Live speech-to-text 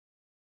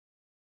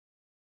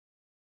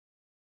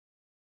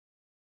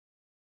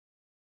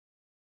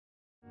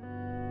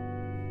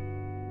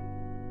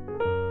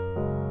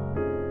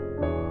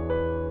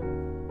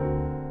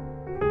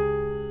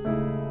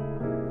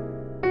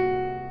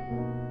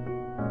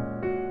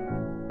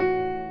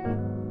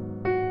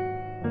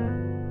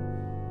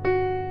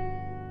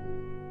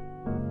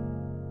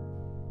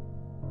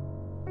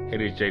Hey,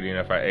 this is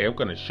JDNFIA. I'm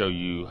going to show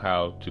you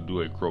how to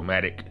do a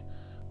chromatic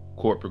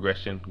chord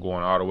progression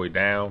going all the way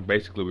down.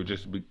 Basically, we're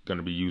just going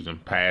to be using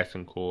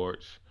passing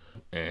chords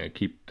and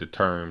keep the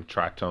term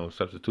tritone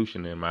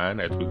substitution in mind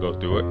as we go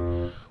through it.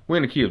 We're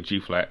in the key of G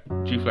flat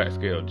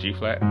scale, G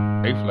flat,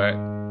 A flat,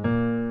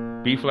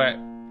 B flat,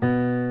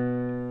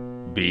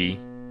 B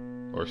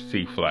or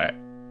C flat,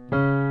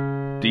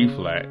 D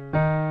flat,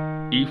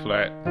 E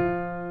flat,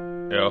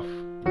 F,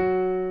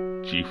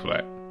 G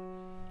flat.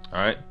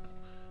 Alright?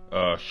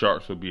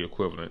 Sharps will be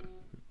equivalent,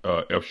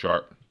 F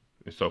sharp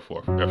and so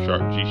forth. F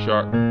sharp, G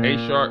sharp, A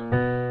sharp,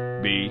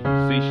 B,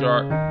 C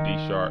sharp, D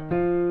sharp,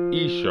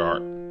 E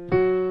sharp,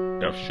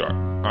 F sharp.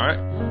 Alright?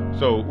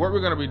 So what we're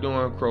going to be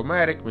doing,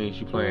 chromatic means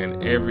you're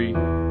playing every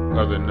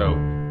other note.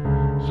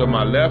 So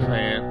my left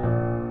hand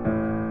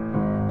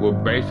will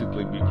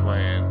basically be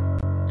playing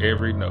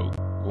every note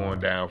going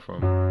down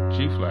from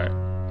G flat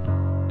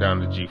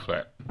down to G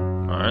flat.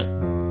 Alright?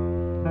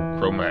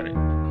 Chromatic.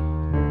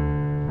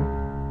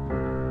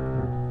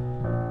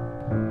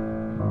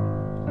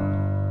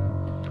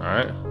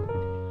 Alright.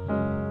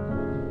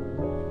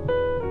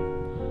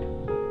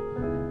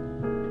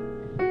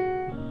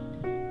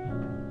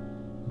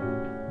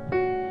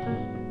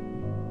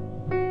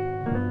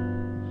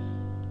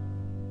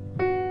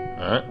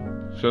 Alright.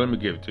 So let me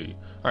give it to you.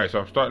 Alright, so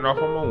I'm starting off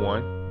on my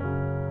 1.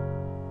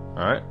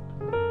 Alright.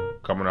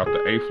 Coming off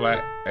the A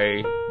flat,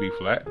 A, B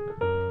flat.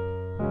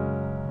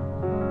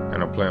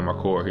 And I'm playing my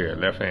chord here.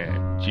 Left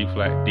hand, G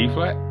flat, D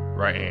flat.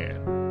 Right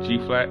hand, G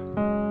flat,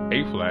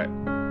 A flat,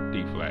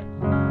 D flat.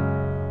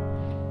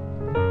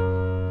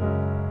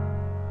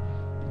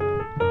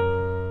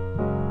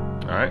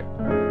 Alright,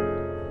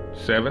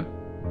 7,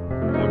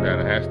 going down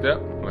a half step,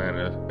 playing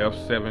a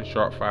F7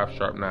 sharp 5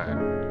 sharp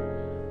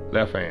 9.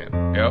 Left hand,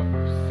 F,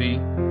 C,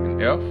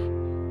 and F.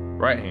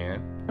 Right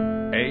hand,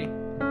 A,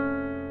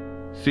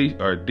 C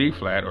or D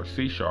flat or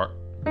C sharp.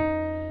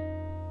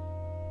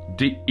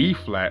 D, E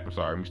flat, I'm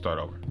sorry, let me start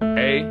over.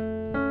 A,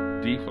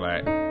 D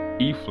flat,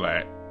 E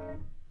flat,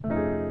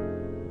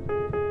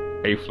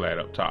 A flat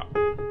up top.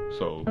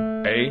 So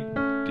A,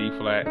 D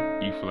flat,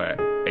 E flat,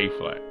 A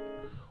flat.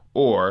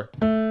 Or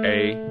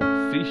A,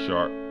 C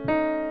sharp,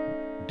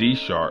 D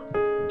sharp,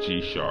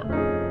 G sharp,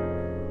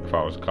 if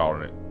I was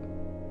calling it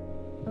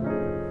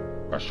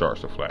by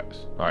sharps or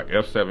flats. Alright,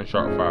 F7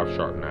 sharp 5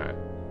 sharp 9.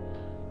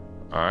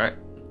 Alright,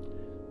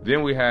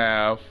 then we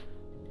have,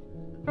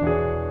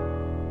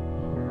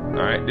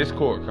 alright, this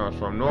chord comes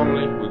from,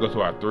 normally we go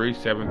to our 3,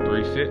 7,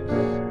 3, 6.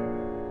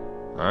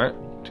 Alright,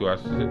 to our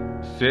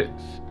 6.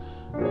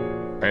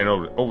 And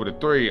over the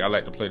 3, I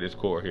like to play this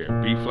chord here.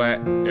 B flat,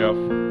 F,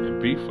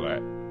 and B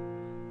flat.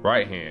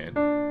 Right hand,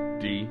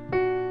 D,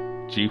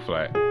 G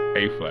flat,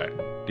 A flat,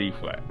 D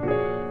flat.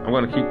 I'm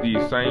going to keep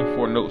these same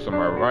 4 notes on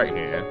my right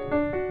hand,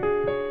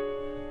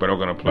 but I'm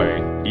going to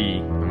play E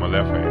in my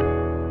left hand.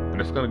 And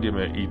it's going to give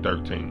me an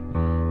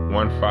E13.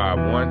 1, 5,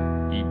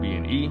 1, E, B,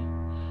 and E.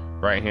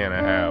 Right hand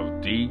I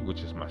have D, which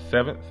is my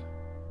 7th.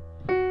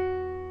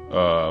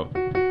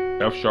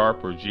 F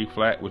sharp or G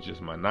flat, which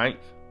is my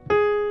 9th.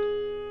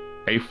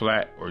 A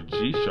flat or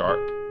G sharp,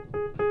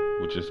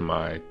 which is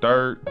my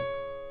 3rd.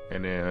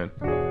 And then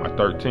my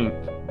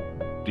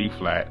 13th, D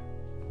flat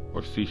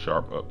or C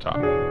sharp up top.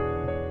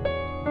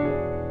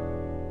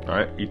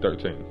 Alright,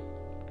 E13.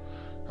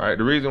 Alright,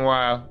 the reason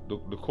why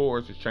the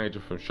chords is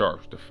changing from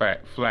sharps to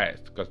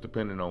flats, because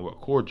depending on what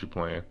chord you're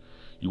playing,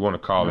 you want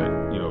to call it,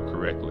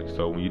 correctly.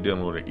 So when you're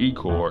dealing with an E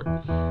chord,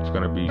 it's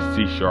going to be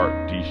C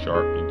sharp, D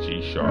sharp, and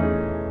G sharp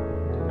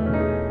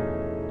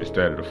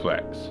instead of the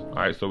flats.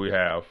 Alright, so we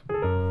have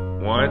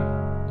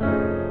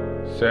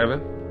 1,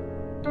 7.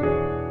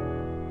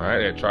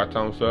 Alright, that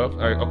tritone sub.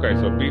 Okay,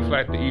 so B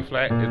flat to E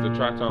flat is a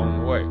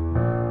tritone way.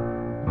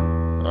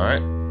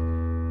 Alright.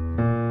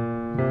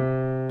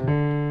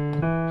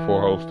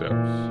 4 whole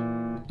steps.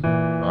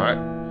 Alright.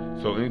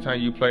 So anytime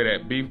you play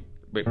that B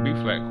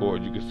flat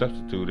chord, you can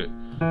substitute it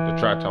the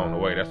tritone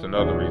away. That's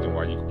another reason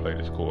why you can play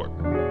this chord.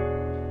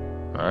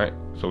 Alright.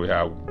 So we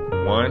have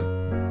 1,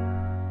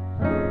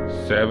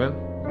 7,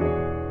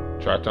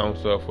 tritone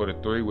sub for the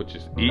 3, which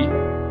is E.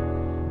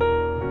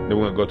 Then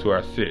we're gonna go to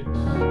our 6.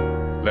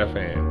 Left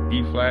hand,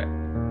 E flat,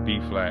 B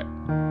flat,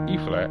 E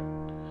flat.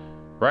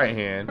 Right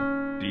hand,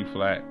 D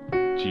flat,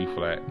 G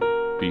flat,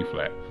 B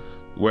flat.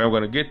 Where I'm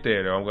going to get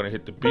there, though, I'm going to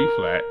hit the B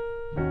flat,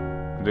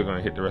 and they're going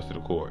to hit the rest of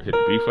the chord. Hit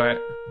the B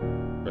flat,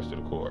 rest of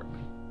the chord.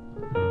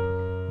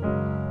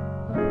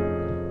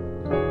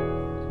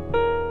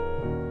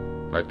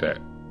 Like that.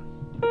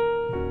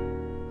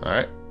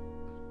 Alright.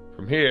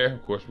 From here,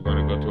 of course, we're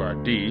going to go to our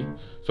D.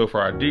 So for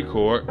our D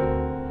chord,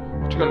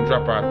 we're going to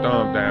drop our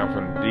thumb down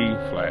from D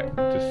flat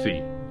to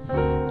C.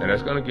 And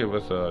that's going to give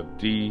us a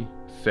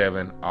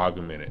D7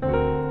 augmented.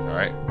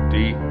 Alright,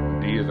 D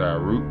is our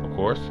root, of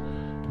course.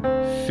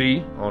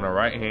 C on the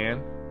right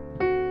hand,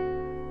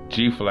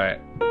 G flat,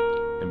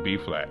 and B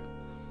flat.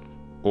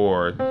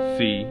 Or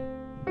C,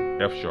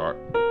 F sharp,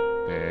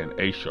 and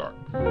A sharp.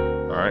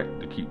 Alright,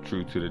 to keep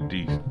true to the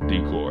D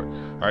chord.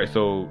 Alright,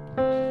 so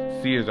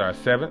C is our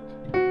 7th,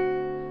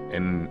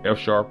 And F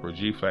sharp or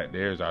G flat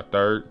there is our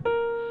third.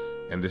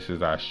 And this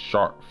is our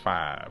sharp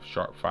 5.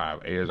 Sharp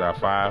 5. A is our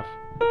 5.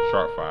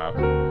 Sharp 5.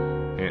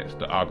 Hence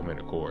the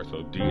augmented chord.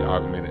 So D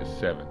augmented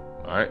 7.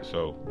 Alright,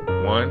 so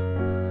 1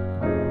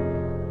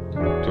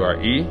 to our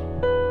E.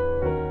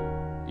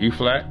 E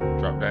flat.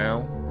 Drop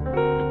down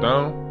the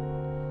thumb.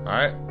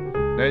 Alright.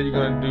 Now you're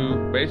going to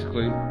do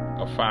basically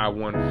a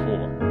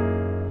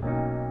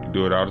 5-1-4. You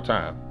do it all the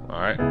time.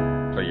 Alright.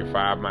 Play your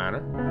 5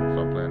 minor.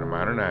 So I'm playing a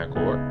minor 9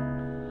 chord.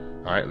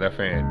 Alright, left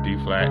hand D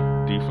flat,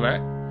 D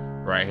flat.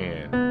 Right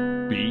hand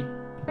B,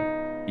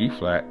 E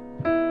flat,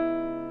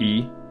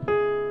 E,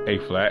 A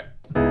flat.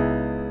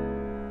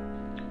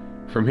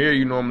 From here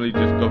you normally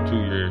just go to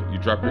you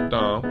drop your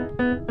thumb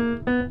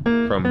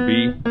from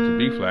B to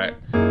B flat,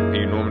 and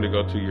you normally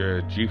go to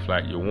your G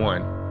flat, your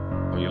 1,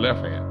 on your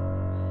left hand.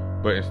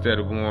 But instead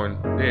of going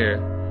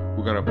there,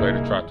 we're gonna play the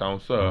tritone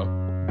sub,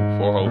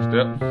 4 whole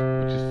steps,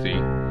 which is C,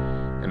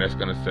 and that's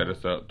gonna set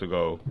us up to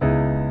go.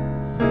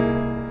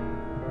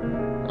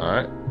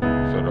 Alright,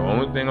 so the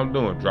only thing I'm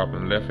doing,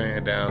 dropping left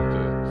hand down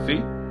to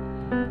C,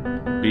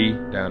 B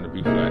down to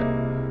B flat.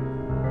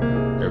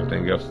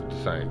 Everything else is the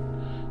same.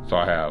 So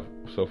I have,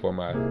 so for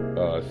my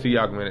C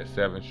augmented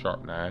 7,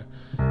 sharp 9,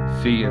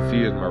 C and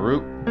C is my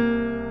root,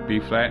 B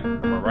flat,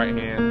 my right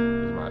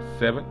hand is my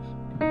 7th,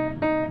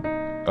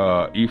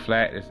 E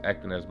flat is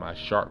acting as my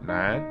sharp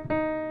 9,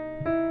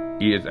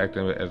 E is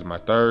acting as my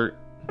 3rd,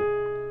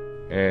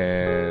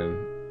 and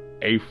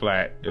A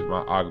flat is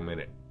my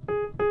augmented.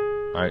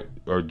 Right,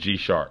 or G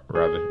sharp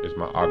rather is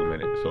my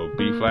augmented. So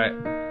B flat,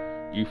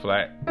 E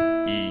flat,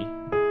 E,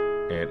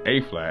 and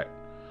A flat,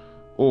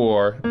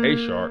 or A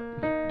sharp,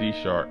 D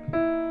sharp,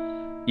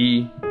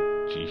 E,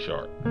 G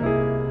sharp.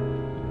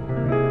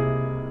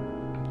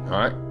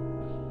 Alright,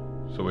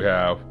 so we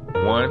have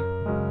 1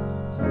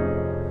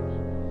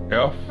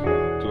 F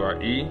to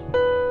our E,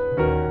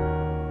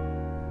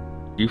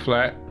 E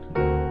flat,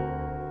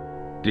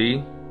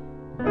 D,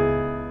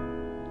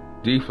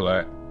 D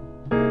flat,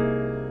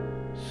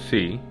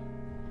 C,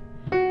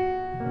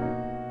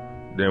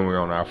 then we're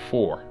on our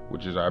 4,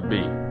 which is our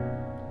B.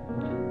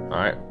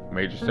 Alright,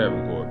 major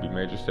 7 chord, B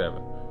major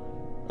 7.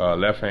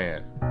 Left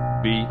hand,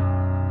 B,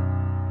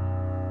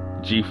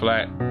 G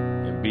flat,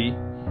 and B,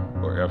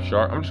 or F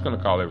sharp. I'm just going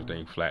to call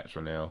everything flats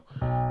for now.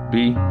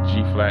 B,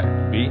 G flat,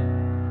 B.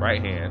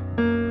 Right hand,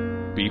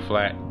 B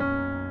flat,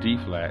 D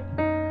flat,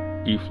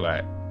 E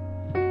flat,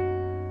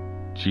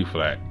 G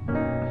flat.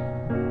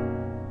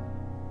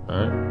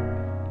 Alright.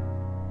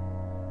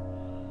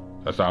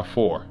 That's our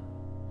 4.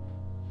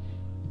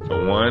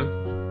 So 1,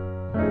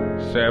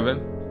 7,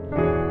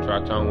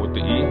 tritone with the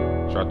E,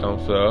 tritone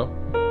sub.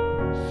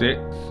 6,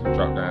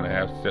 drop down a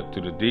half step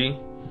to the D.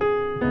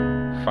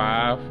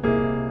 5,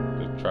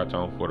 the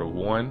tritone for the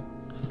 1.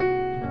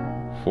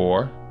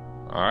 4.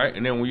 Alright,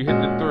 and then when you hit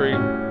the 3,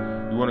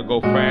 you want to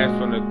go fast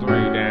from the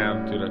 3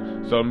 down to the.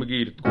 So let me give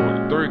you the chord,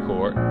 the 3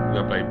 chord. We're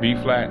gonna play B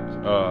flat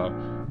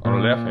on the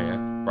left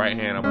hand. Right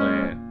hand, I'm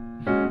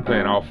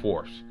playing all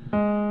 4s.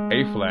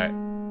 A flat,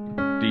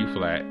 D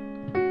flat,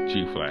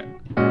 G flat.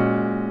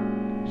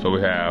 So we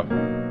have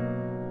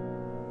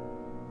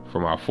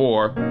from our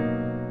 4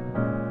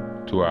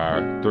 to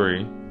our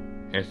 3.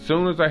 As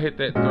soon as I hit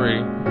that 3,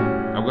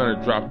 I'm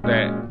gonna drop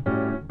that.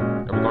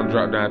 I'm gonna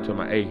drop down to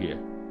my A here.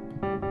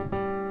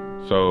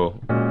 So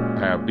I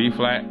have B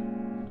flat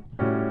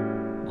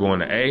going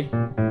to A,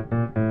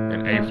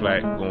 and A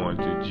flat going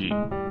to G.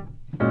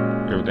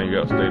 Everything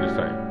else stay the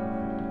same.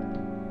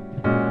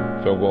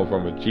 So I'm going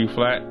from a G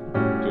flat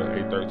to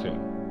an A13.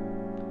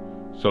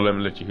 So let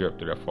me let you hear up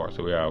to that far.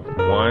 So we have 1,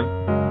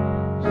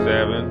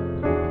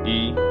 7,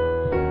 E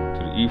to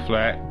the E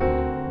flat,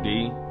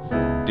 D,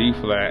 D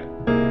flat,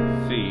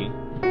 C,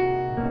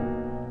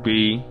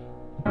 B,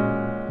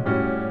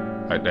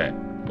 like that.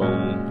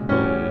 Boom,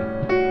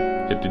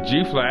 boom. Hit the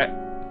G flat,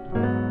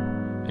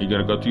 and you're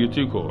gonna go to your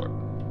 2 chord.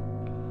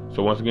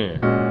 So once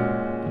again,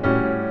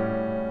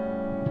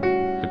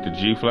 hit the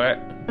G flat,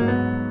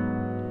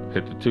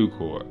 hit the 2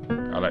 chord.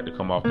 I like to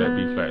come off that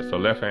B flat. So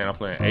left hand I'm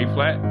playing A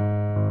flat.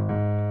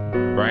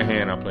 Right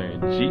hand I'm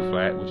playing G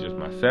flat, which is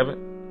my 7th,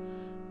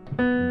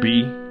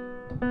 B,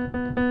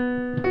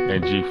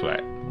 and G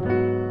flat.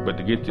 But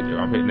to get to,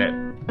 I'm hitting that,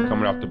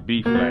 coming off the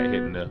B flat,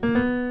 hitting the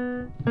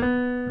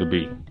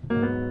B.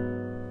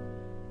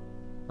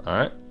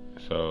 Alright,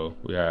 so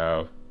we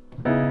have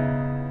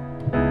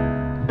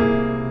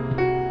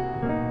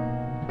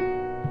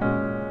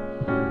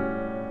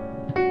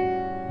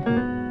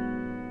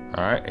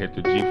alright, hit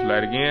the G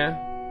flat again,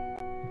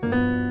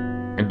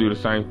 and do the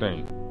same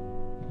thing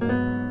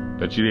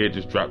that you did,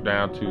 just drop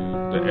down to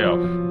the F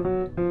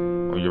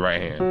on your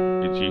right hand,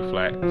 your G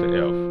flat to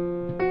F.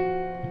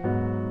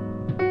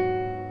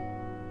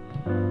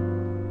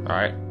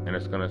 Alright, and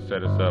it's gonna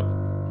set us up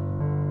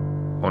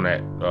on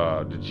that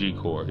the G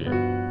chord here.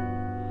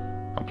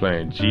 I'm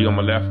playing G on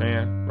my left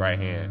hand, right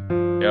hand,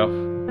 F,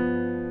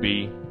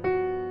 B,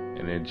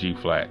 and then G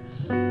flat.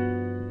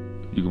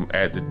 You can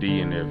add the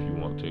D in there if you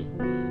want to.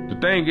 The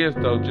thing is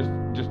though,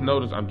 just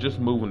notice I'm just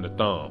moving the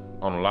thumb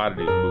on a lot of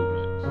these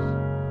movements.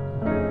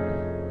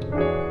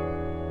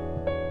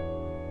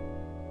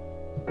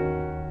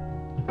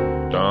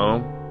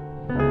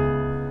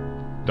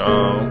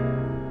 Dum,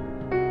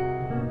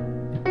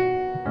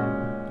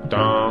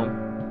 dum.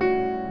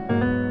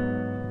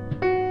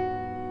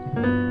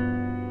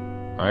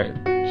 Alright,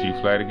 G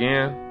flat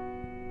again,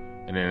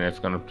 and then that's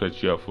gonna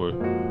put you up for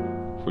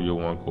your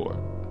one chord.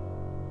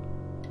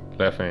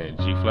 Left hand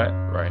G flat,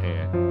 right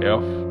hand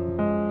F,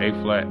 A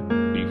flat,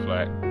 B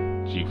flat,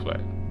 G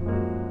flat.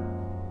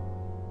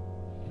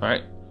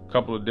 Alright, a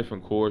couple of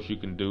different chords you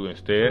can do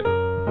instead.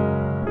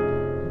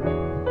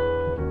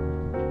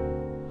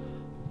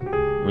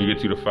 When you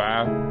get to the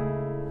 5,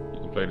 you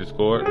can play this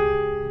chord.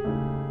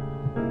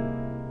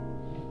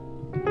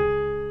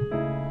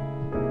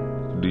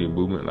 Do your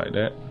movement like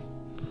that.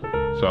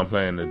 So I'm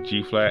playing the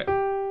G flat,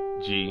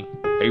 G,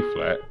 A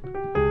flat.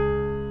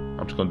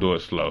 I'm just gonna do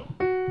it slow.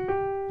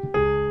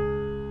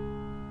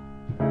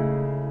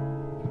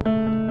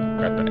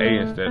 Got the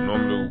A instead.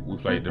 Normally we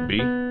play the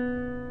B.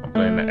 I'm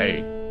playing the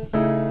A.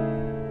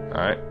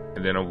 Alright,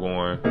 and then I'm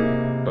going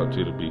up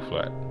to the B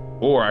flat.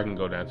 Or I can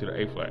go down to the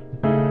A flat.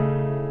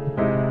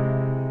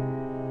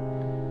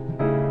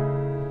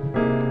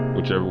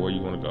 Whichever way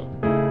you want to go.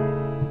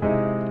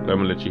 Let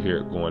me let you hear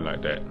it going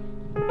like that.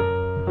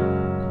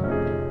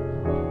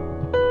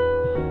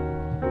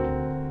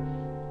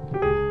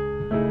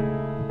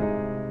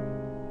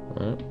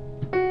 Alright.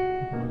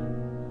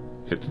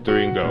 Hit the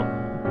 3 and go.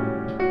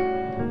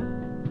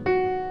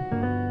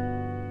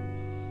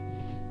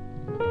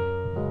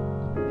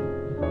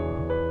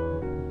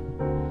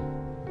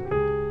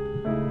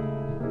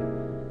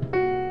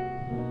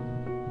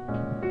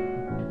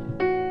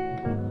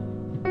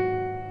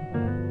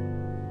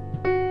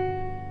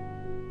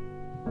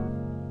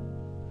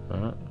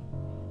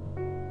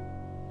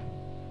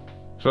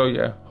 So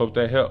yeah, hope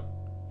that helped.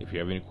 If you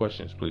have any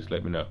questions, please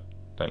let me know.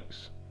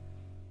 Thanks.